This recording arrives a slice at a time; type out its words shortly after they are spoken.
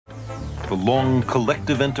The long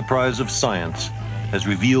collective enterprise of science has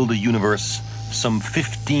revealed a universe some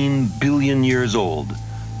 15 billion years old,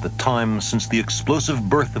 the time since the explosive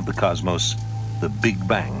birth of the cosmos, the Big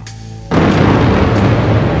Bang.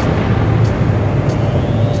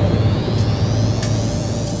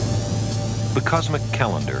 The cosmic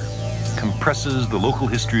calendar compresses the local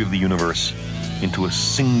history of the universe into a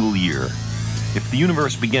single year. If the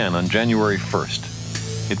universe began on January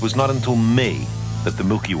 1st, it was not until May that the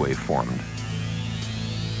Milky Way formed.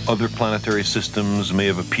 Other planetary systems may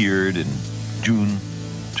have appeared in June,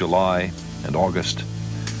 July, and August,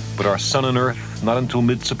 but our sun and Earth not until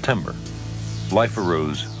mid-September. Life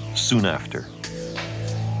arose soon after.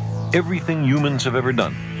 Everything humans have ever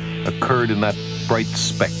done occurred in that bright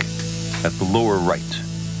speck at the lower right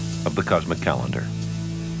of the cosmic calendar.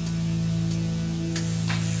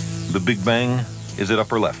 The Big Bang is at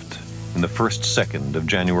upper left in the first second of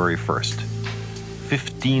January 1st.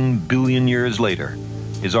 15 billion years later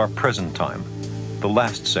is our present time, the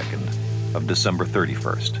last second of December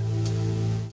 31st.